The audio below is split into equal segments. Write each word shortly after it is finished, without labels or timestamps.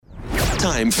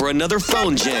Time for another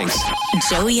Phone Jenks.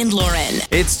 Joey and Lauren.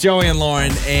 It's Joey and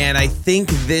Lauren, and I think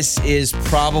this is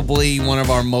probably one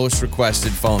of our most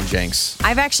requested Phone Jenks.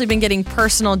 I've actually been getting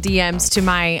personal DMs to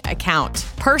my account,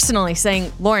 personally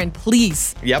saying, Lauren,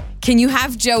 please, can you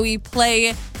have Joey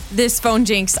play this Phone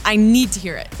Jenks? I need to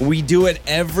hear it. We do it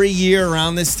every year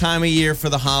around this time of year for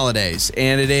the holidays,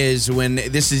 and it is when,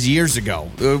 this is years ago.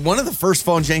 One of the first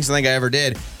Phone Jenks I think I ever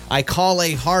did, I call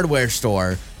a hardware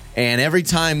store, and every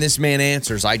time this man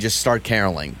answers, I just start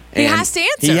caroling. He has to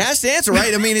answer. He has to answer,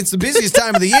 right? I mean, it's the busiest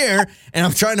time of the year, and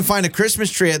I'm trying to find a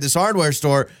Christmas tree at this hardware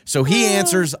store. So he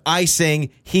answers, I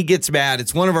sing, he gets mad.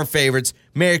 It's one of our favorites.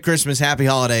 Merry Christmas, Happy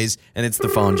Holidays, and it's the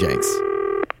Phone Jenks.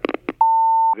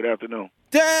 Good afternoon.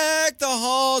 Deck the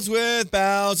halls with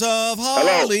boughs of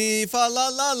holly. Fa la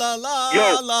la la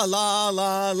la la la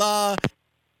la la.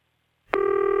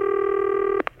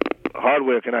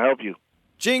 Hardware, can I help you?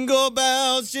 Jingle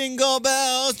bells, jingle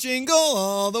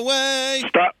all the way.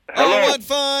 Stop. Hello. Oh, what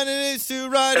fun it is to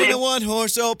ride in a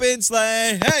one-horse open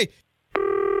sleigh. Hey!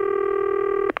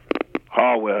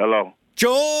 Hardware, hello.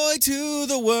 Joy to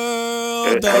the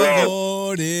world, the hello.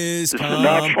 Lord is come. This is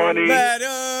not funny. Let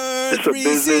earth It's a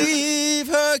receive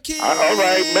her King. All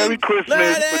right, Merry Christmas,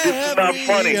 but this is not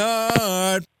funny.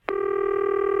 Heart.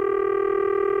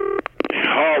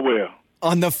 Hardware.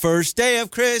 On the first day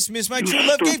of Christmas, my true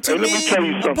love gave to me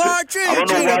a partridge I don't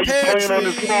know in why a you're playing on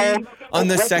this pear phone. tree. On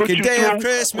the second day of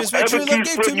Christmas, my true love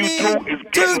gave to me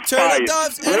two turtle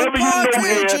doves and a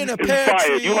partridge in a pear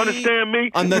tree. You understand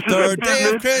me? On the third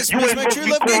day of Christmas, my true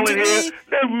love gave to me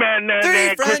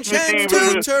three French hens,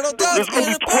 two turtle doves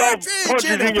and a partridge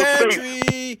in a pear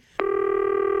tree.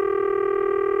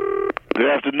 Good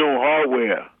afternoon,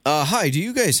 Hardware. Hi, do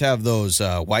you guys have those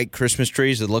white Christmas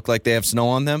trees that look like they have snow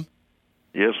on them?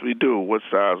 Yes, we do. What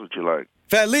size would you like?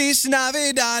 Feliz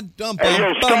Navidad, bum Hey, yo,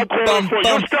 bum stop bum calling bum for you.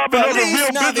 bum. Stop another Feliz real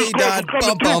business Navidad,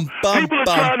 person bum coming bum through. bum People are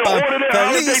trying to bum. order their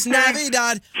holiday Feliz things.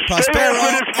 Navidad, Stay prospero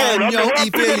over this phone. año y I'm gonna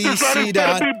have to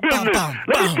felicidad. be Bum business. bum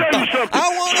Let me bum tell you bum. something.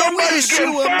 I want to Somebody's wish you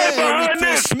a getting fired Merry behind this.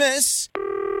 Christmas.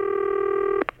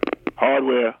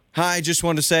 Hardware. Hi, just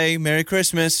wanted to say Merry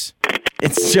Christmas.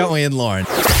 It's Joey and Lauren.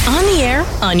 On the air,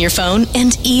 on your phone,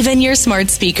 and even your smart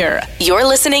speaker. You're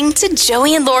listening to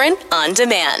Joey and Lauren on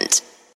demand.